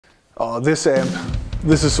Oh, this amp,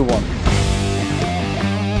 this is the one.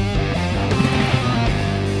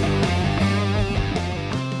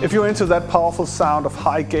 If you're into that powerful sound of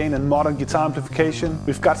high gain and modern guitar amplification,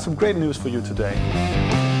 we've got some great news for you today.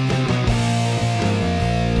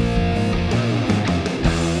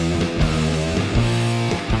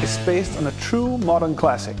 It's based on a true modern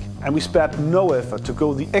classic, and we spared no effort to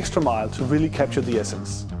go the extra mile to really capture the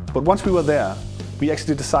essence. But once we were there, we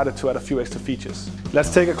actually decided to add a few extra features.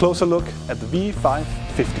 Let's take a closer look at the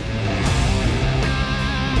V550.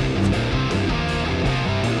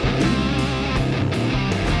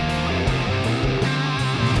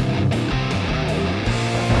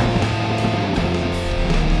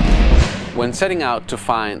 When setting out to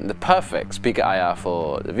find the perfect speaker IR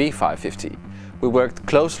for the V550, we worked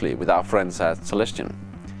closely with our friends at Celestion.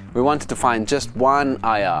 We wanted to find just one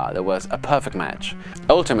IR that was a perfect match.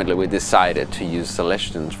 Ultimately, we decided to use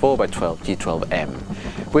Celestion's 4x12 G12M,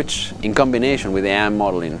 which, in combination with the amp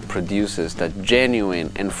modeling, produces that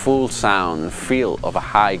genuine and full sound and feel of a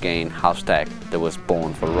high-gain half stack that was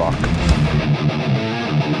born for rock.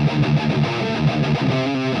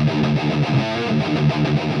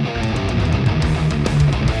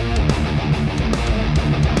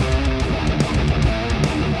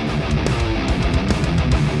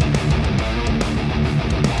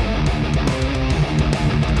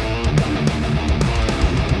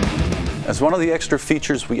 As one of the extra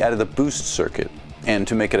features, we added a boost circuit, and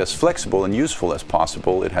to make it as flexible and useful as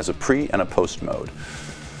possible, it has a pre and a post mode.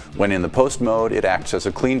 When in the post mode, it acts as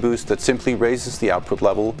a clean boost that simply raises the output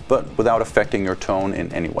level, but without affecting your tone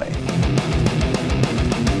in any way.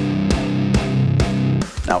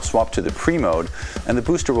 Now swap to the pre mode, and the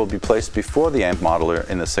booster will be placed before the amp modeler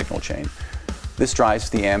in the signal chain. This drives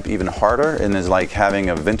the amp even harder and is like having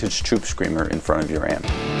a vintage tube screamer in front of your amp.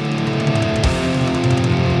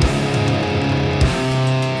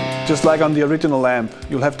 Just like on the original amp,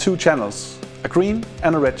 you'll have two channels, a green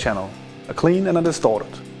and a red channel, a clean and a distorted.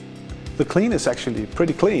 The clean is actually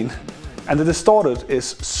pretty clean, and the distorted is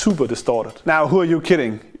super distorted. Now, who are you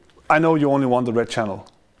kidding? I know you only want the red channel.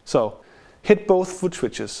 So, hit both foot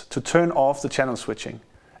switches to turn off the channel switching,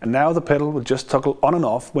 and now the pedal will just toggle on and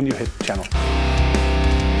off when you hit channel.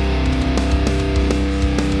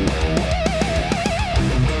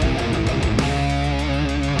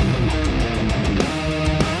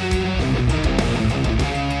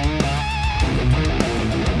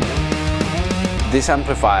 This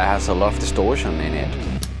amplifier has a lot of distortion in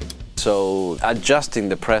it. So adjusting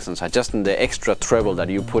the presence, adjusting the extra treble that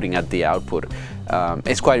you're putting at the output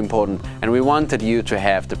is quite important. And we wanted you to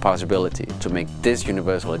have the possibility to make this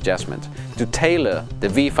universal adjustment, to tailor the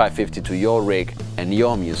V550 to your rig and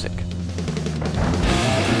your music.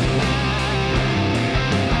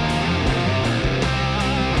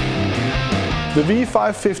 The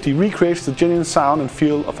V550 recreates the genuine sound and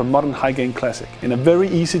feel of a modern high-gain classic in a very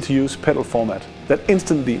easy-to-use pedal format that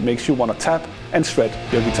instantly makes you want to tap and shred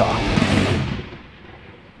your guitar.